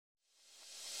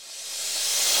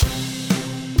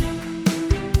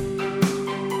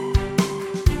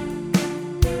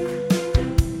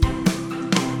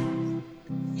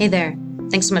Hey there.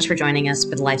 Thanks so much for joining us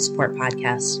for the Life Support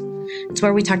Podcast. It's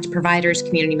where we talk to providers,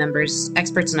 community members,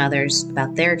 experts, and others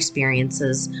about their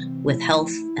experiences with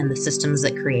health and the systems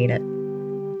that create it.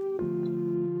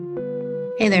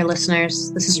 Hey there,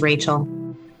 listeners. This is Rachel.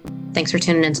 Thanks for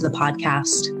tuning into the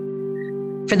podcast.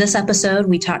 For this episode,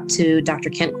 we talked to Dr.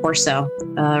 Kent Corso,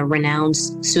 a renowned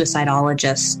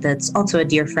suicidologist that's also a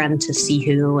dear friend to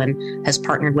CHU and has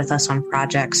partnered with us on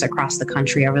projects across the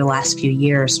country over the last few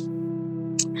years.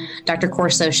 Dr.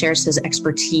 Corso shares his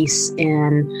expertise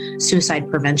in suicide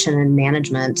prevention and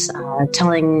management,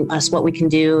 telling us what we can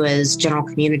do as general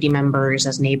community members,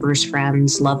 as neighbors,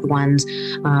 friends, loved ones,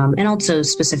 and also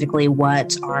specifically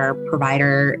what our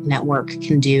provider network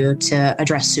can do to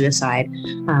address suicide,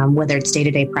 whether it's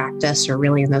day-to-day practice or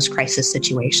really in those crisis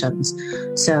situations.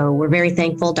 So we're very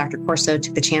thankful Dr. Corso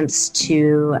took the chance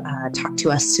to talk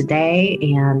to us today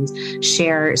and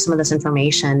share some of this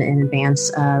information in advance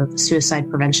of Suicide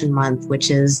Prevention Month, which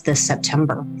is this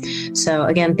September. So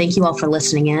again, thank you all for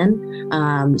listening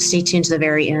in. Stay tuned to the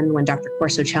very end when Dr.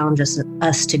 Corso challenges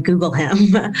us to Google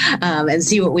him and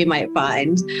see what we might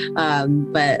find.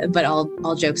 But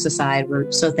all jokes aside,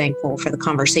 we're so thankful for the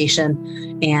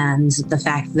conversation and the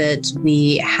fact that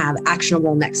we have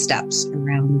actionable next steps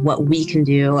around what we can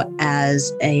do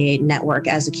as a network,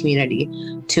 as a community,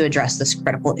 to address this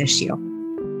critical issue.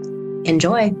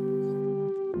 Enjoy.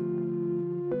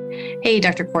 Hey,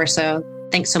 Dr. Corso,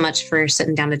 thanks so much for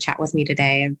sitting down to chat with me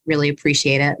today. I really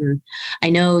appreciate it. And I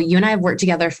know you and I have worked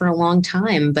together for a long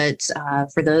time, but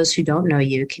for those who don't know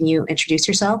you, can you introduce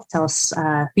yourself? Tell us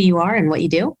who you are and what you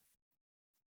do?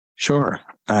 Sure.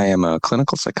 I am a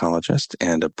clinical psychologist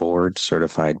and a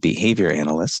board-certified behavior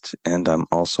analyst, and I'm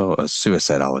also a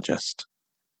suicidologist.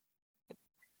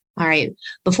 All right.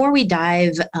 Before we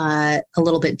dive a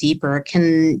little bit deeper,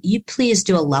 can you please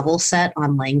do a level set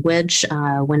on language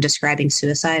when describing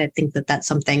suicide? I think that that's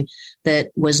something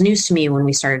that was news to me when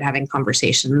we started having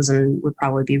conversations and would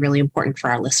probably be really important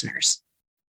for our listeners.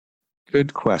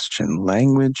 Good question.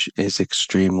 Language is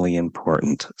extremely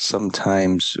important.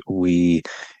 Sometimes we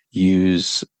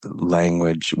use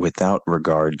language without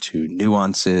regard to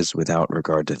nuances, without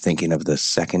regard to thinking of the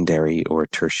secondary or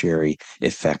tertiary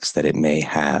effects that it may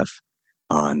have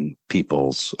on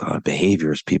people's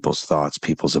behaviors, people's thoughts,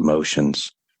 people's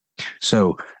emotions.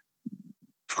 So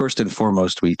first and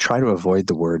foremost, we try to avoid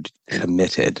the word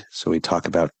committed. So we talk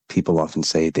about, people often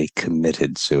say they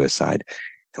committed suicide.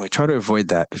 And we try to avoid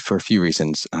that for a few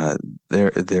reasons.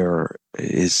 There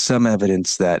is some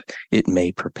evidence that it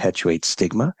may perpetuate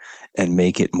stigma and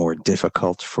make it more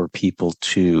difficult for people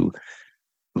to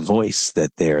voice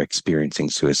that they're experiencing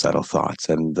suicidal thoughts.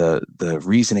 And the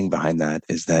reasoning behind that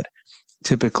is that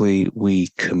typically we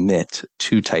commit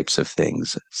two types of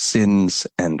things, sins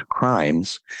and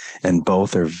crimes, and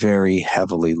both are very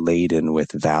heavily laden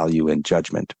with value and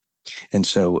judgment. And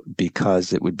so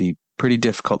because it would be pretty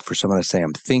difficult for someone to say,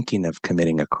 I'm thinking of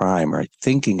committing a crime or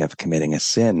thinking of committing a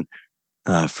sin,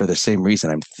 for the same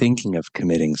reason I'm thinking of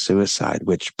committing suicide,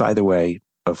 which, by the way,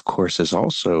 of course, is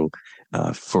also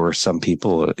for some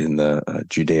people in the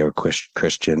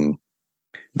Judeo-Christian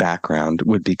background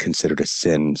would be considered a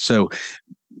sin. So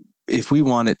if we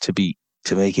want it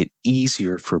to make it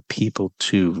easier for people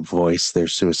to voice their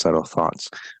suicidal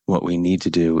thoughts, what we need to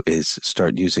do is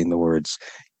start using the words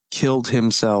killed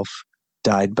himself,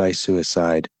 died by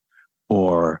suicide,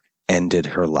 or ended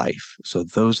her life. So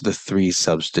those are the three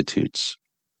substitutes.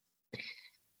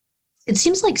 It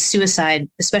seems like suicide,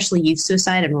 especially youth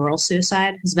suicide and rural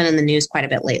suicide, has been in the news quite a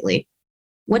bit lately.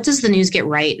 What does the news get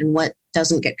right and what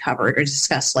doesn't get covered or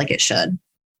discussed like it should?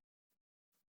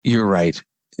 You're right.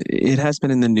 It has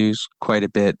been in the news quite a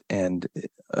bit. And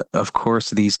of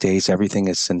course, these days, everything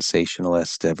is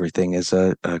sensationalist. Everything is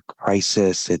a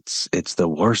crisis. It's the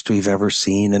worst we've ever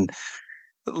seen. And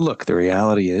look, the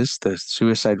reality is the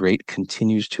suicide rate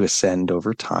continues to ascend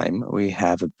over time. We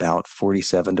have about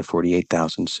 47 to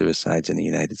 48,000 suicides in the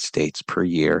United States per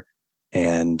year.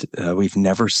 And we've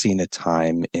never seen a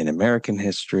time in American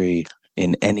history,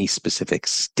 in any specific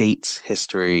state's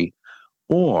history,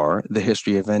 or the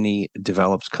history of any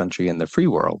developed country in the free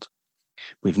world.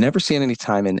 We've never seen any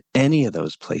time in any of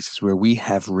those places where we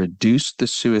have reduced the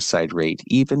suicide rate,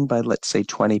 even by, let's say,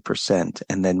 20%,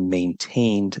 and then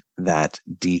maintained that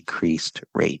decreased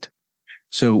rate.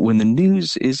 So when the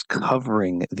news is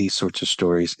covering these sorts of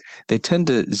stories, they tend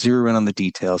to zero in on the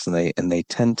details, and they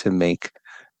tend to make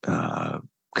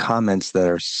comments that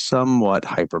are somewhat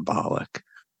hyperbolic.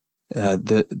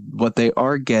 What they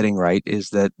are getting right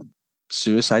is that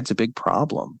suicide's a big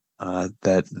problem.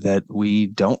 That we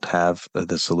don't have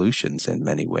the solutions in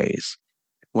many ways.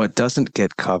 What doesn't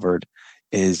get covered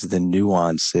is the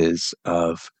nuances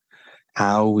of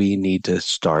how we need to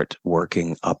start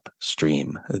working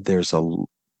upstream. There's a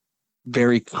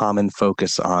very common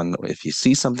focus on if you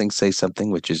see something, say something,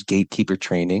 which is gatekeeper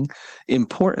training.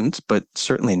 Important, but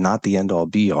certainly not the end all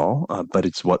be all, but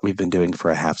it's what we've been doing for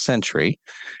a half century.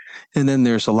 And then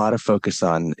there's a lot of focus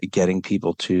on getting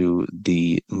people to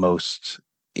the most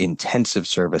intensive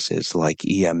services like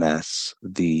EMS,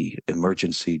 the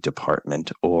emergency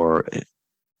department, or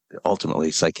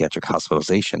ultimately psychiatric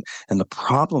hospitalization. And the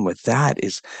problem with that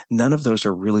is none of those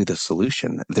are really the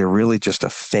solution. They're really just a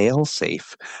fail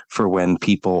safe for when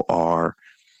people are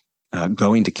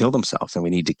going to kill themselves and we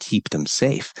need to keep them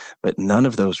safe. But none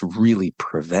of those really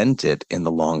prevent it in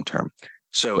the long term.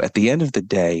 So at the end of the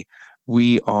day,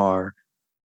 we are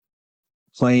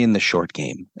playing the short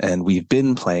game, and we've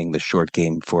been playing the short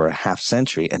game for a half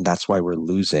century, and that's why we're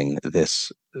losing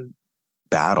this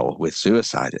battle with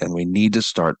suicide, and we need to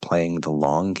start playing the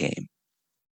long game.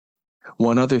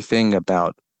 One other thing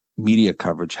about media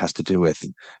coverage has to do with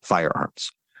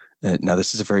firearms. Now,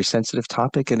 this is a very sensitive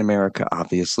topic in America,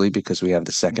 obviously, because we have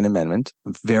the Second Amendment,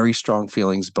 very strong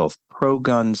feelings, both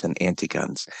pro-guns and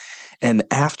anti-guns. And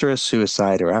after a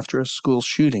suicide or after a school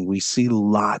shooting, we see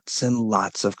lots and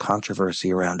lots of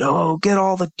controversy around, oh, get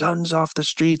all the guns off the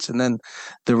streets. And then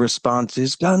the response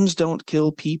is, guns don't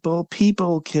kill people,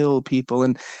 people kill people.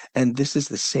 And this is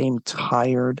the same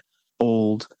tired,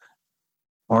 old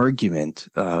argument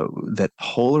that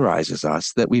polarizes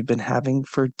us that we've been having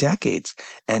for decades.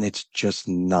 And it's just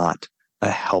not a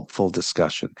helpful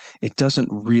discussion. It doesn't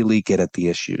really get at the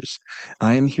issues.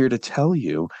 I am here to tell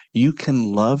you, you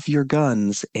can love your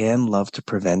guns and love to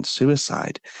prevent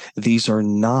suicide. These are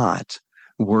not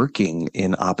working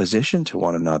in opposition to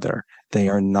one another. They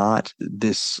are not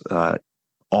this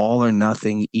all or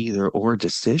nothing either or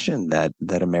decision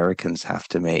that Americans have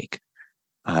to make.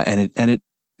 And it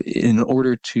in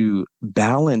order to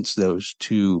balance those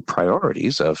two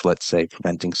priorities of, let's say,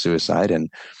 preventing suicide and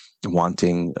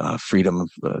wanting freedom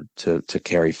to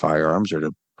carry firearms or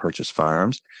to purchase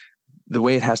firearms, the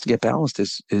way it has to get balanced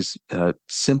is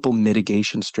simple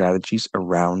mitigation strategies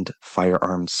around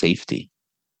firearm safety,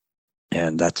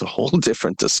 and that's a whole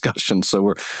different discussion.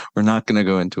 So we're not going to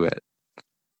go into it.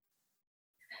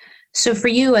 So for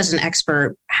you as an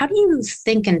expert, how do you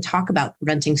think and talk about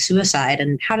preventing suicide,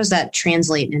 and how does that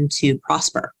translate into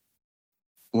Prosper?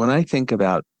 When I think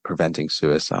about preventing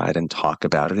suicide and talk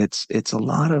about it, it's a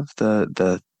lot of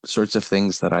the sorts of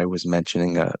things that I was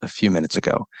mentioning a few minutes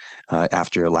ago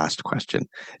after your last question.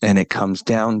 And it comes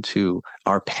down to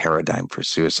our paradigm for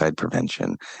suicide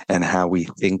prevention and how we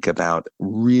think about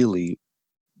really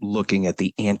looking at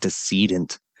the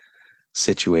antecedent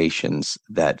situations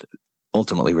that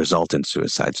ultimately result in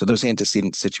suicide. So those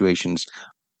antecedent situations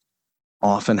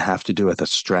often have to do with a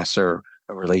stressor.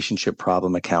 A relationship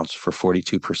problem accounts for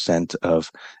 42% of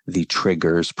the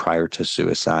triggers prior to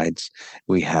suicides.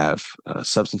 We have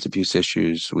substance abuse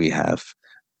issues. We have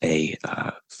a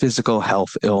physical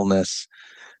health illness,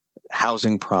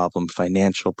 housing problem,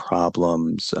 financial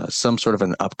problems, some sort of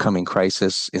an upcoming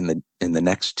crisis in the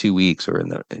next 2 weeks or in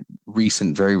the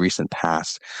very recent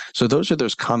past. So those are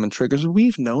those common triggers.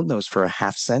 We've known those for a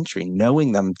half century.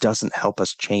 Knowing them doesn't help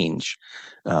us change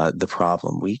the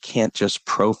problem. We can't just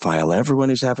profile everyone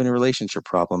who's having a relationship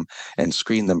problem and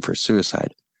screen them for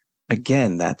suicide.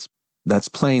 Again, that's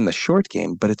playing the short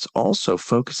game, but it's also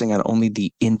focusing on only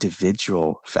the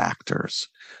individual factors.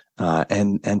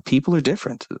 And people are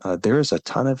different. There is a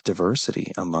ton of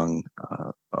diversity among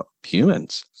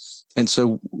humans. And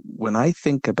so when I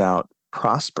think about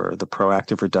Prosper, the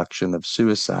proactive reduction of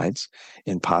suicides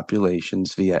in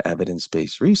populations via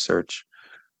evidence-based research,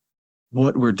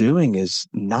 what we're doing is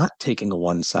not taking a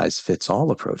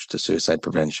one-size-fits-all approach to suicide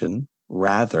prevention,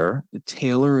 rather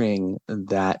tailoring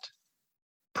that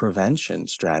prevention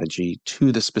strategy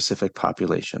to the specific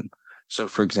population. So,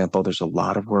 for example, there's a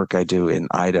lot of work I do in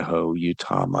Idaho,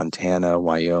 Utah, Montana,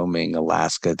 Wyoming,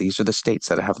 Alaska. These are the states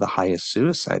that have the highest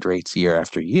suicide rates year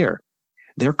after year.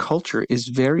 Their culture is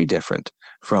very different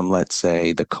from, let's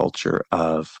say, the culture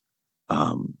of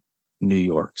New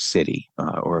York City,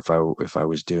 or if I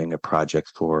was doing a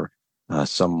project for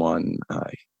someone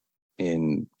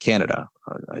in Canada.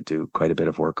 I do quite a bit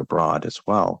of work abroad as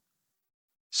well.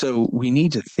 So we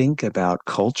need to think about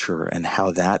culture and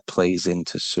how that plays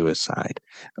into suicide.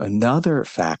 Another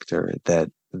factor that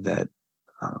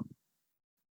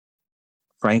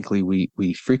frankly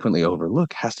we frequently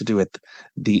overlook has to do with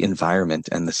the environment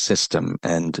and the system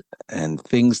and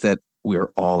things that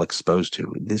we're all exposed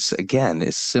to. This again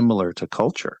is similar to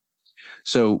culture.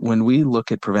 So when we look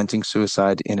at preventing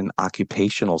suicide in an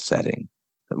occupational setting,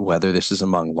 whether this is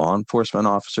among law enforcement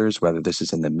officers, whether this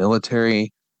is in the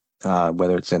military,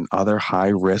 whether it's in other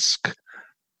high-risk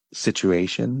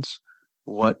situations.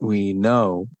 What we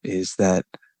know is that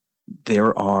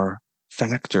there are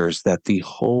factors that the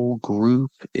whole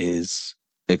group is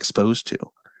exposed to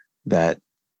that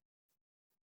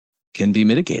can be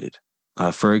mitigated.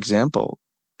 For example,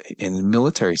 in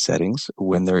military settings,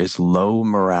 when there is low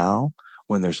morale,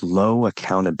 when there's low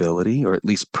accountability, or at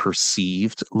least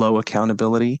perceived low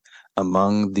accountability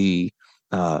among the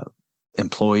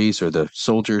employees or the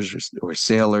soldiers or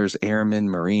sailors, airmen,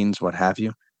 Marines, what have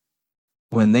you,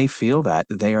 when they feel that,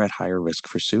 they are at higher risk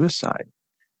for suicide.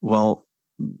 Well,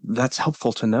 that's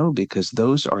helpful to know because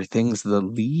those are things the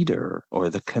leader or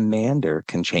the commander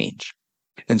can change.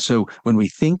 And so when we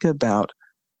think about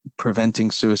preventing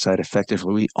suicide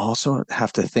effectively, we also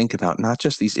have to think about not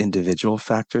just these individual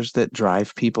factors that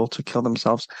drive people to kill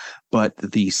themselves, but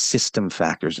the system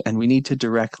factors. And we need to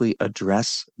directly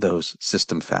address those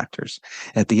system factors.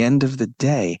 At the end of the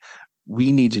day,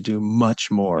 we need to do much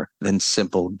more than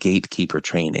simple gatekeeper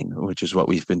training, which is what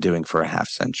we've been doing for a half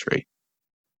century.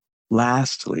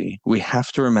 Lastly, we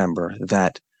have to remember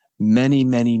that many,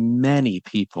 many, many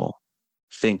people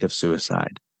think of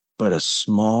suicide, but a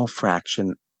small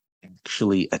fraction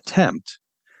actually attempt,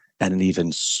 and an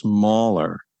even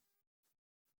smaller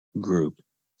group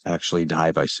actually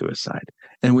die by suicide.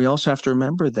 And we also have to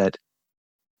remember that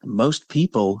most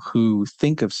people who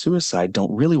think of suicide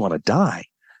don't really want to die.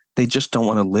 They just don't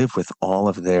want to live with all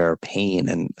of their pain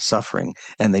and suffering,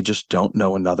 and they just don't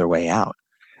know another way out.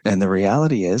 And the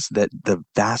reality is that the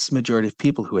vast majority of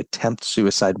people who attempt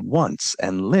suicide once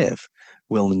and live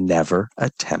will never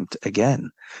attempt again.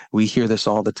 We hear this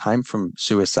all the time from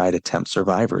suicide attempt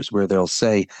survivors, where they'll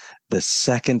say, the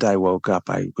second I woke up,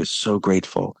 I was so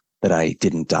grateful that I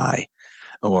didn't die.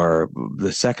 Or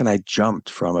the second I jumped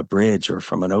from a bridge or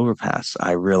from an overpass,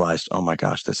 I realized, oh my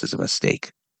gosh, this is a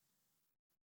mistake.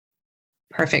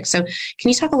 Perfect. So can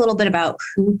you talk a little bit about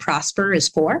who Prosper is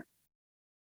for?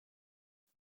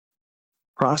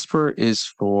 Prosper is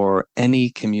for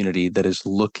any community that is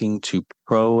looking to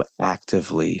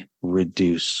proactively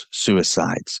reduce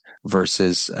suicides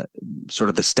versus sort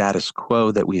of the status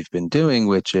quo that we've been doing,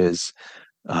 which is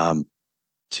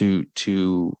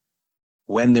to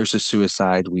when there's a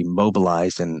suicide, we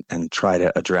mobilize and try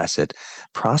to address it.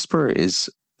 Prosper is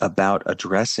about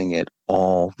addressing it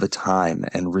all the time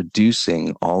and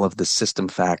reducing all of the system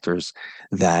factors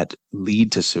that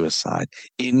lead to suicide,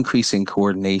 increasing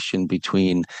coordination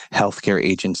between healthcare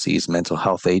agencies, mental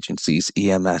health agencies,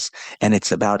 EMS, and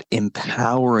it's about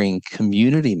empowering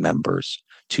community members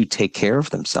to take care of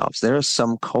themselves. There are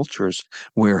some cultures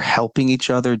where helping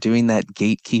each other, doing that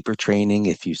gatekeeper training,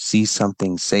 if you see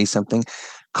something, say something,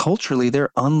 culturally, they're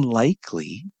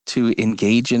unlikely to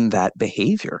engage in that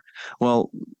behavior.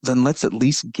 Well, then let's at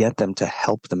least get them to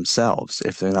help themselves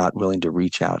if they're not willing to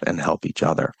reach out and help each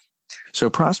other. So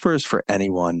Prosper is for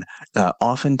anyone.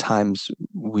 Oftentimes,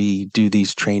 we do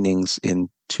these trainings in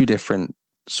two different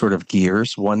sort of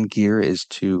gears. One gear is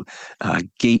to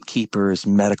gatekeepers,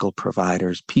 medical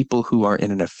providers, people who are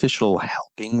in an official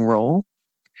helping role.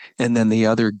 And then the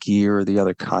other gear, the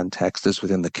other context is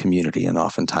within the community. And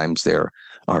oftentimes there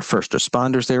are first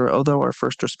responders there, although our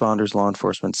first responders, law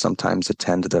enforcement, sometimes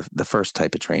attend the first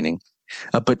type of training.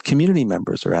 But community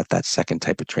members are at that second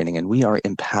type of training, and we are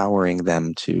empowering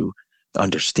them to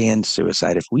understand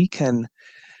suicide. If we can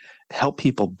help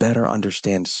people better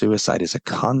understand suicide as a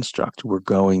construct, we're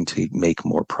going to make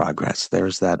more progress.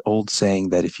 There's that old saying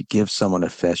that if you give someone a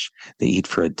fish, they eat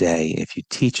for a day. If you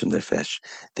teach them to fish,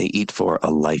 they eat for a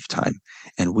lifetime.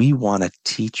 And we want to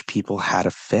teach people how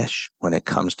to fish when it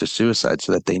comes to suicide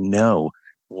so that they know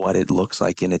what it looks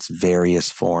like in its various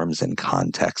forms and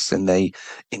contexts, and they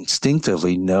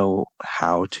instinctively know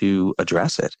how to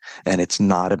address it. And it's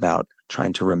not about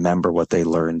trying to remember what they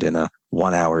learned in a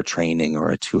 1-hour training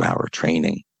or a 2-hour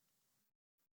training.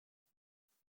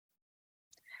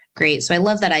 Great. So I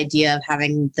love that idea of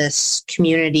having this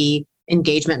community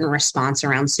engagement and response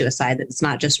around suicide. That it's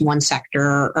not just one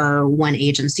sector or one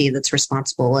agency that's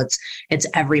responsible. It's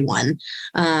everyone.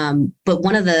 But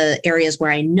one of the areas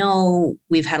where I know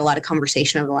we've had a lot of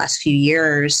conversation over the last few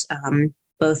years,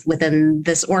 both within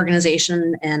this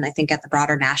organization and I think at the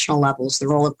broader national levels, the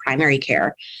role of primary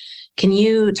care. Can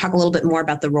you talk a little bit more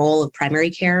about the role of primary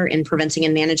care in preventing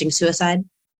and managing suicide?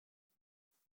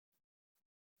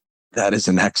 That is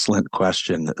an excellent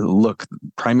question. Look,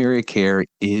 primary care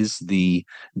is the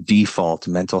default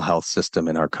mental health system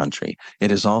in our country. It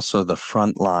is also the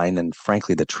front line and,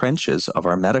 frankly, the trenches of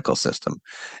our medical system.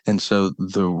 And so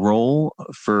the role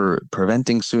for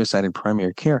preventing suicide in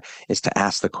primary care is to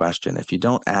ask the question. If you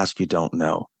don't ask, you don't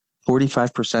know.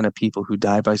 45% of people who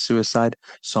die by suicide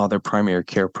saw their primary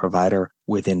care provider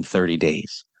within 30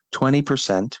 days.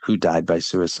 20% who died by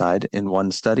suicide in one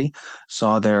study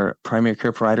saw their primary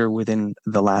care provider within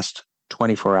the last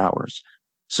 24 hours.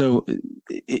 So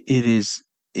it is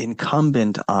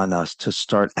incumbent on us to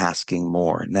start asking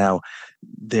more. Now,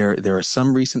 there are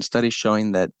some recent studies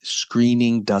showing that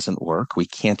screening doesn't work. We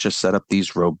can't just set up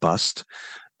these robust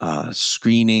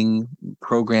screening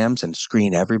programs and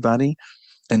screen everybody.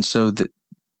 And so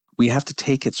we have to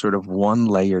take it sort of one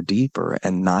layer deeper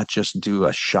and not just do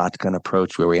a shotgun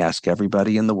approach where we ask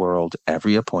everybody in the world,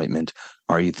 every appointment,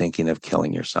 are you thinking of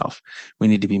killing yourself? We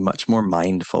need to be much more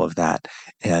mindful of that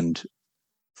and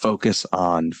focus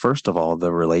on, first of all,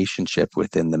 the relationship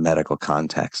within the medical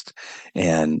context.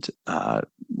 And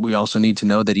we also need to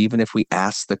know that even if we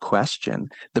ask the question,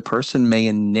 the person may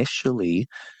initially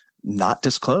not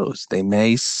disclose. They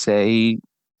may say,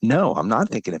 no, I'm not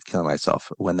thinking of killing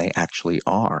myself, when they actually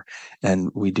are. And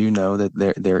we do know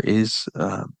that there is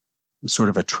sort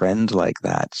of a trend like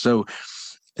that. So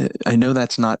I know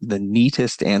that's not the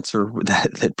neatest answer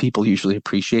that people usually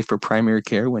appreciate for primary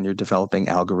care when you're developing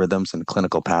algorithms and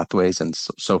clinical pathways and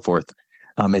so forth.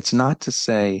 It's not to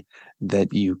say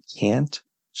that you can't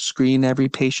screen every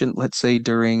patient, let's say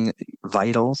during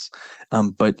vitals,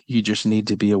 but you just need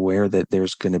to be aware that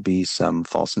there's going to be some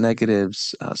false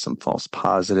negatives, some false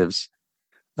positives.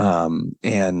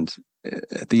 And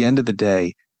at the end of the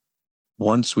day,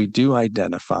 once we do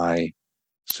identify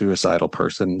suicidal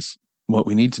persons, what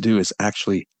we need to do is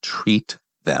actually treat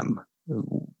them.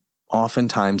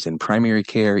 Oftentimes in primary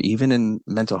care, even in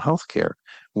mental health care,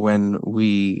 when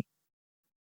we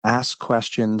ask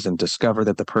questions and discover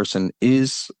that the person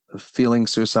is feeling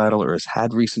suicidal or has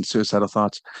had recent suicidal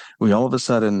thoughts, we all of a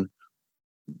sudden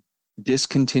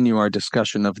discontinue our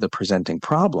discussion of the presenting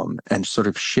problem and sort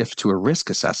of shift to a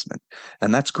risk assessment.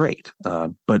 And that's great.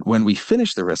 But when we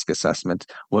finish the risk assessment,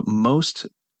 what most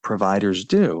providers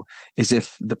do is,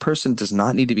 if the person does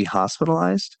not need to be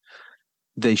hospitalized,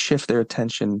 they shift their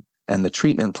attention and the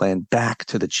treatment plan back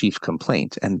to the chief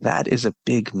complaint. And that is a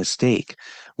big mistake.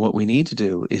 What we need to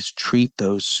do is treat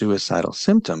those suicidal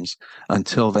symptoms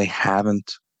until they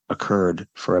haven't occurred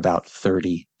for about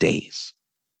 30 days.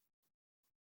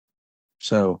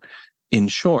 So, in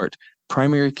short,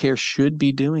 primary care should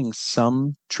be doing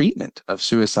some treatment of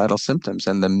suicidal symptoms.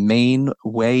 And the main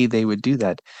way they would do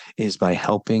that is by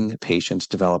helping patients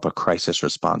develop a crisis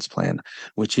response plan,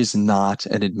 which is not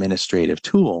an administrative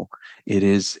tool. It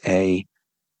is a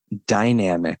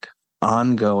dynamic,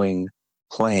 ongoing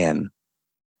plan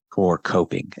for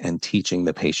coping and teaching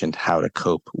the patient how to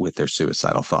cope with their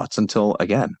suicidal thoughts until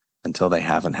they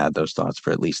haven't had those thoughts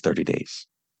for at least 30 days.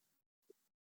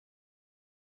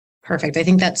 Perfect. I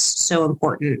think that's so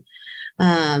important.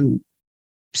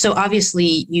 So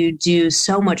obviously you do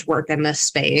so much work in this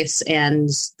space, and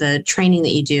the training that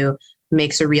you do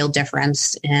makes a real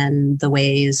difference in the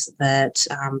ways that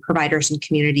providers and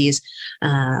communities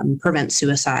prevent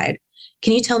suicide.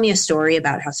 Can you tell me a story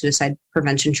about how suicide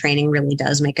prevention training really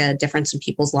does make a difference in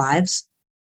people's lives?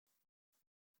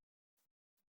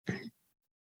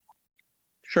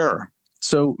 Sure.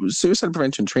 So suicide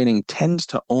prevention training tends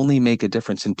to only make a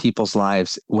difference in people's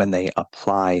lives when they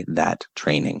apply that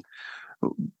training.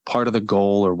 Part of the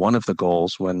goal, or one of the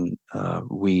goals, when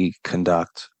we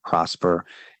conduct Prosper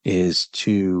is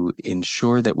to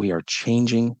ensure that we are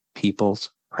changing people's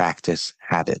practice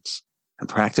habits. And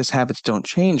practice habits don't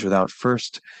change without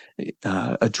first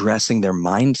addressing their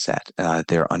mindset,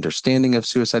 their understanding of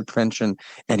suicide prevention,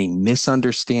 any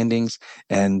misunderstandings,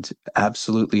 and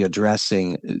absolutely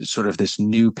addressing sort of this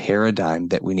new paradigm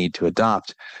that we need to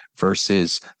adopt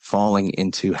versus falling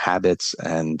into habits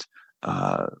and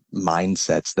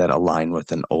mindsets that align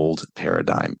with an old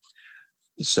paradigm.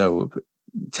 So,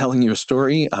 telling you a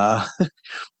story, I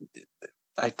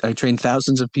train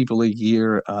thousands of people a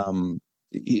year,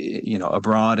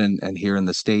 abroad and here in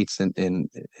the States in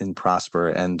Prosper.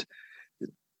 And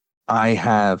I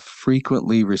have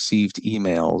frequently received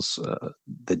emails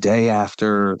the day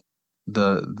after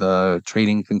the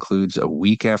training concludes, a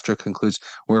week after it concludes,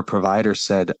 where a provider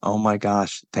said, "Oh my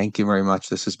gosh, thank you very much.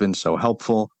 This has been so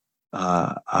helpful.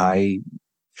 I,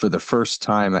 for the first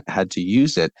time, had to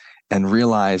use it and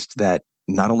realized that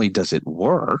not only does it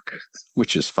work,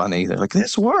 which is funny, they're like,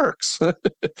 this works.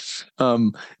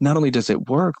 Not only does it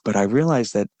work, but I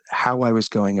realized that how I was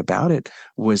going about it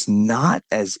was not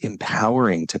as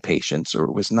empowering to patients,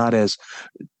 or was not as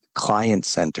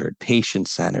client-centered,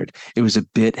 patient-centered. It was a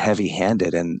bit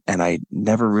heavy-handed, and I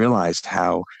never realized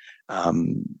how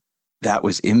that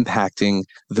was impacting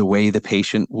the way the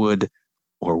patient would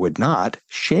or would not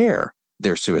share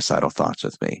their suicidal thoughts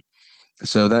with me.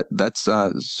 So that's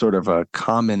sort of a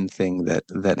common thing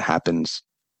that happens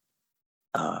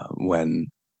when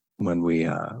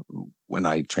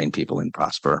I train people in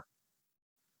Prosper.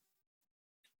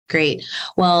 Great.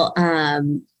 Well,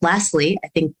 lastly, I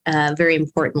think very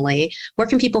importantly, where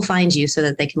can people find you so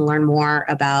that they can learn more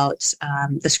about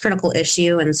this critical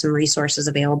issue and some resources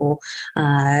available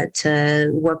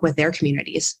to work with their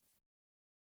communities?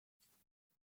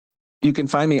 You can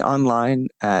find me online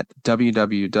at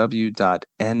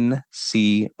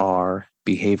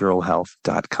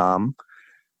www.ncrbehavioralhealth.com.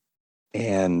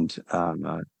 And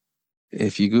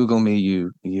if you Google me,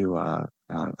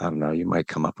 I don't know, you might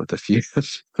come up with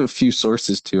a few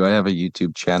sources too. I have a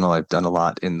YouTube channel. I've done a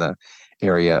lot in the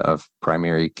area of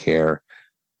primary care,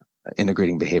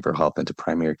 integrating behavioral health into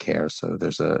primary care. So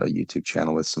there's a YouTube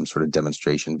channel with some sort of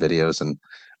demonstration videos and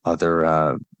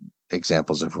other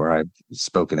examples of where I've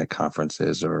spoken at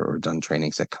conferences or done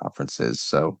trainings at conferences.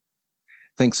 So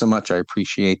thanks so much. I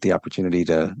appreciate the opportunity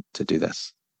to do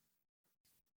this.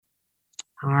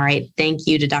 All right. Thank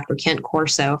you to Dr. Kent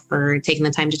Corso for taking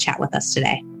the time to chat with us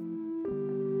today.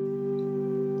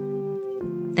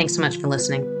 Thanks so much for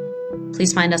listening.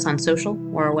 Please find us on social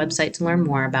or our website to learn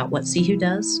more about what CHU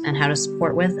does and how to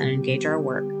support with and engage our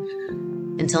work.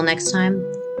 Until next time,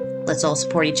 let's all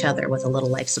support each other with a little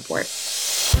life support.